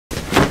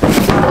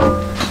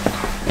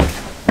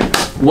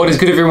What is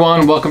good,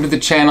 everyone? Welcome to the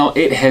channel.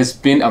 It has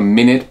been a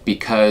minute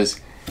because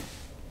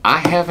I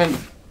haven't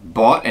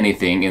bought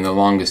anything in the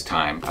longest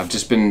time. I've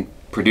just been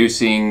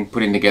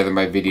putting together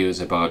my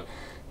videos about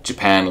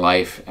Japan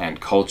life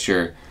and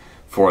culture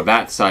for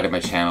that side of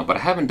my channel, but I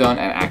haven't done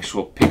an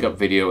actual pickup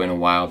video in a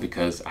while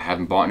because I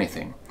haven't bought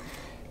anything.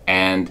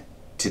 And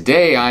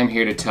today I'm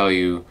here to tell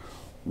you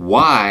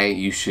why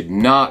you should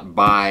not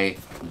buy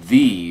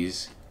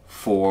these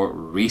for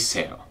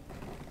resale.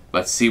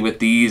 Let's see what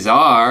these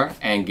are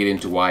and get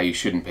into why you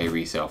shouldn't pay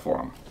resale for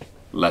them.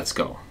 Let's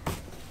go.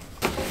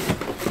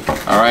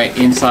 All right,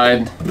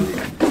 inside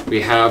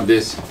we have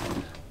this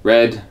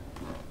red,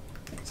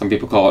 some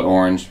people call it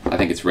orange, I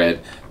think it's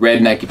red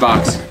Nike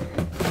box.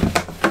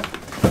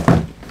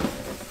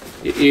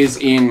 It is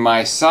in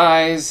my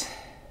size,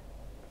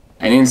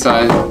 and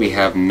inside we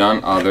have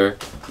none other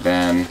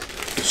than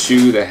the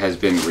shoe that has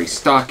been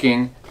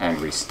restocking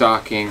and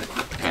restocking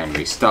and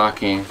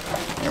restocking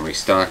and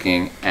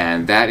restocking,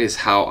 and that is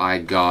how I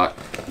got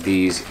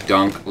these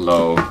Dunk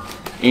Low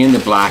in the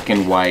black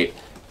and white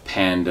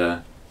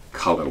panda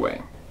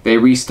colorway. They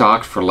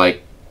restocked for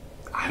like,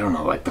 I don't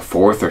know, like the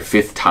 4th or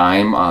 5th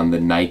time on the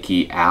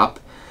Nike app.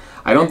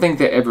 I don't think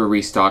they ever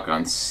restock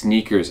on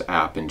Sneakers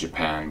app in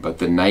Japan, but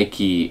the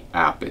Nike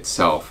app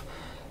itself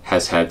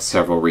has had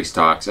several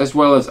restocks, as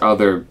well as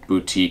other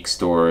boutique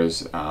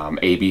stores,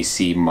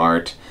 ABC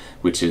Mart,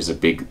 which is a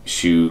big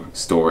shoe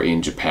store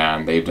in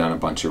Japan. They've done a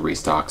bunch of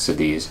restocks of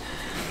these,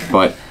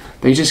 but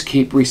they just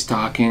keep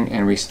restocking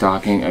and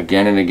restocking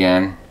again and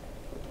again.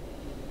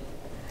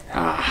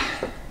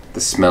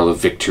 The smell of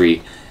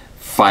victory.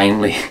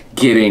 Finally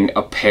getting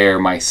a pair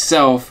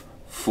myself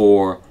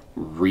for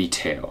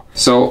retail.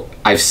 So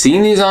I've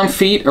seen these on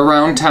feet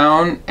around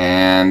town,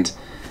 and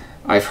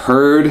I've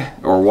heard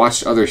or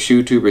watched other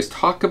shoe tubers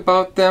talk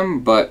about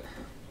them, but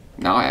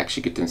now I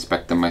actually get to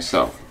inspect them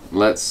myself.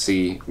 Let's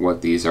see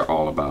what these are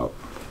all about.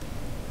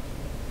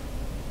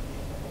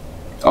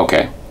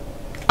 Okay,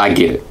 I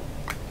get it.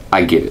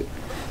 I get it.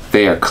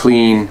 They are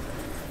clean,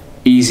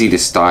 easy to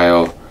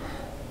style,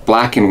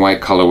 black and white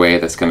colorway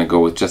that's going to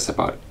go with just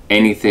about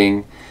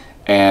anything.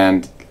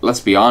 And let's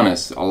be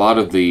honest, a lot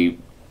of the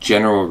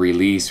general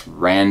release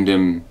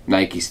random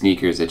Nike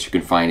sneakers that you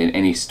can find in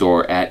any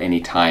store at any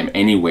time,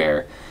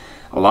 anywhere,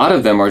 a lot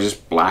of them are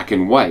just black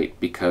and white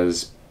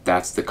because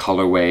that's the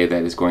colorway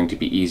that is going to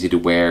be easy to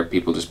wear.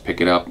 People just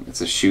pick it up. It's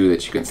a shoe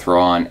that you can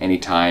throw on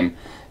anytime,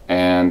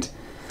 and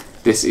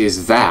this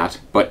is that,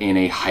 but in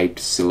a hyped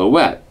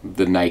silhouette,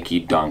 the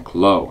Nike Dunk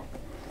Low.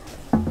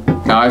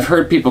 Now, I've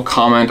heard people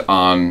comment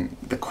on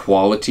the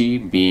quality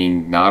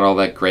being not all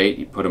that great.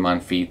 You put them on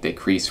feet, they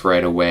crease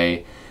right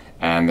away,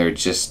 and they're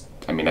just,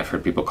 I mean, I've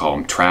heard people call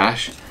them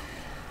trash.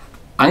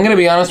 I'm gonna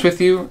be honest with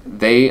you,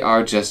 they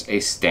are just a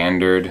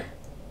standard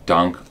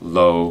Dunk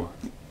Low.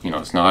 You know,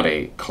 it's not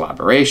a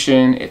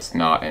collaboration, it's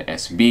not an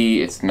SB,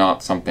 it's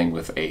not something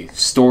with a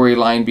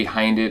storyline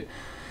behind it.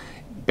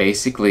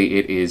 Basically,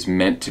 it is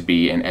meant to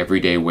be an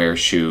everyday wear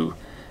shoe,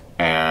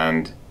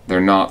 and they're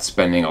not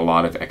spending a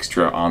lot of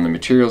extra on the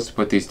materials to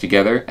put these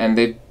together, and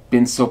they've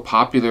been so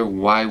popular,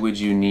 why would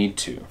you need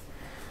to?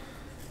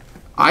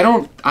 I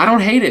don't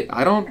hate it.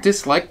 I don't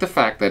dislike the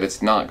fact that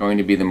it's not going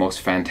to be the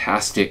most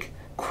fantastic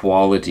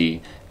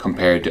quality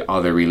compared to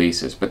other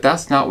releases, but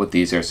that's not what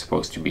these are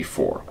supposed to be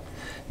for.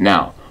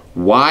 Now,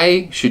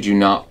 why should you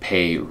not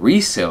pay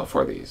resale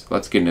for these?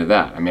 Let's get into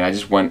that. I mean, I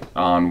just went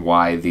on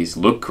why these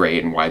look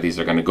great and why these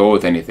are going to go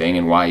with anything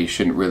and why you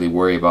shouldn't really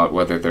worry about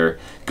whether they're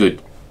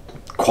good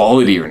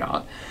quality or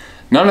not.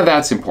 None of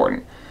that's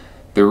important.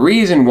 The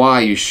reason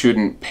why you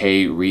shouldn't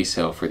pay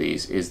resale for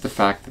these is the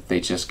fact that they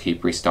just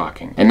keep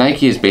restocking. And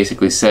Nike has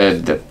basically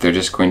said that they're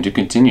just going to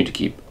continue to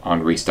keep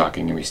on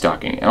restocking and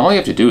restocking. And all you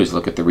have to do is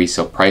look at the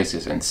resale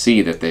prices and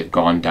see that they've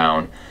gone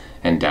down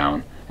and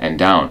down and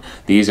down.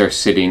 These are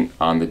sitting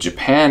on the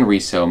Japan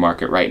resale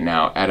market right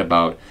now at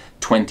about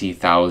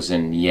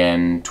 20,000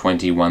 yen,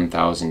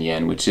 21,000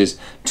 yen, which is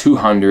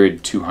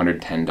 $200,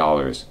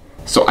 $210.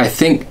 So I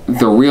think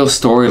the real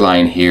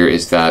storyline here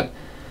is that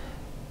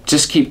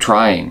just keep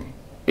trying.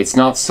 It's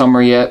not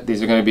summer yet.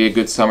 These are going to be a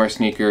good summer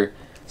sneaker.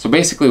 So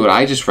basically what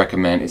I just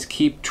recommend is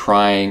keep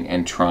trying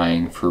and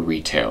trying for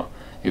retail.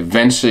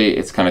 Eventually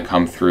it's going to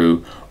come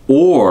through,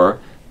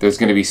 or there's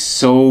going to be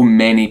so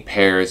many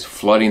pairs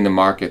flooding the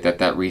market that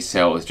that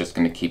resale is just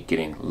going to keep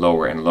getting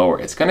lower and lower.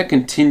 It's going to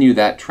continue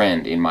that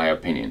trend, in my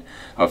opinion,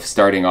 of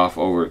starting off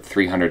over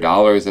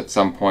 $300 at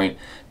some point,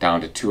 down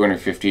to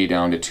 $250,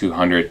 down to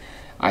 $200.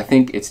 I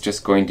think it's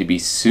just going to be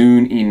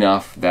soon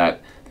enough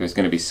that there's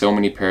going to be so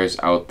many pairs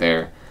out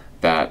there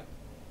that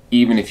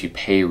even if you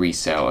pay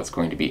resale, it's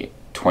going to be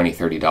 $20,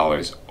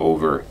 $30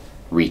 over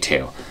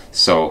retail.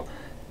 So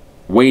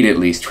wait at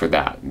least for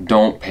that.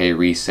 Don't pay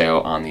resale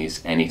on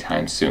these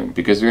anytime soon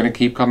because they're going to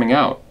keep coming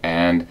out.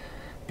 And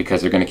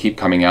because they're going to keep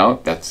coming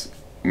out, that's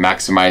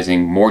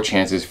maximizing more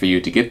chances for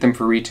you to get them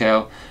for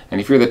retail. And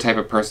if you're the type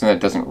of person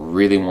that doesn't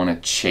really want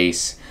to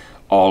chase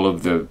all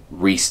of the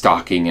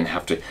restocking and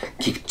have to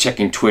keep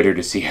checking Twitter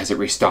to see has it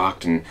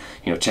restocked and,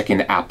 you know, checking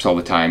the apps all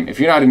the time. If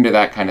you're not into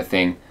that kind of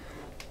thing,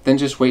 then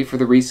just wait for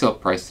the resale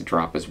price to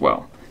drop as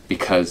well,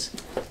 because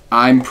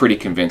I'm pretty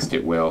convinced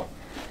it will.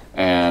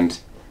 And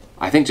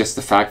I think just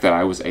the fact that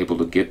I was able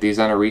to get these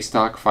on a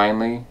restock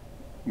finally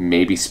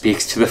maybe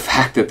speaks to the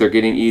fact that they're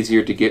getting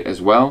easier to get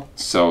as well.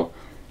 So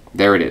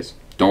there it is.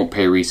 Don't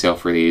pay resale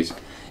for these.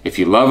 If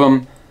you love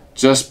them,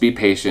 just be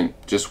patient,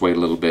 just wait a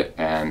little bit,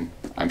 and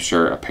I'm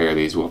sure a pair of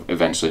these will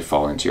eventually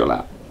fall into your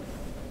lap.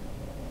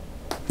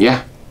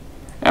 Yeah,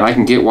 and I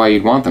can get why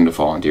you'd want them to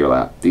fall into your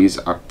lap. These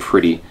are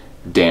pretty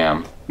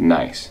damn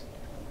nice.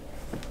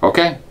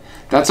 Okay,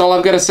 that's all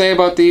I've got to say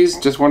about these.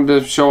 Just wanted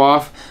to show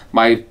off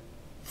my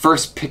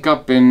first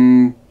pickup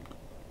in,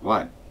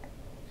 what,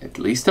 at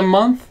least a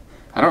month?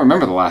 I don't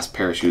remember the last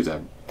pair of shoes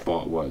I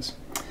bought was.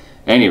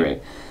 Anyway,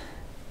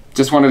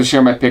 just wanted to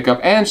share my pickup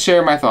and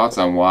share my thoughts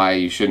on why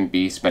you shouldn't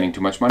be spending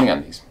too much money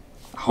on these.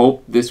 I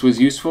hope this was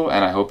useful,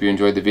 and I hope you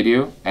enjoyed the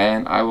video,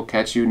 and I will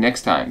catch you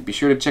next time. Be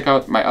sure to check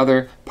out my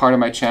other part of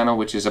my channel,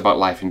 which is about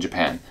life in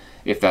Japan,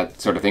 if that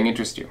sort of thing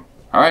interests you.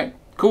 Alright,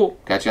 cool.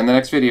 Catch you on the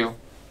next video.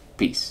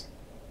 Peace.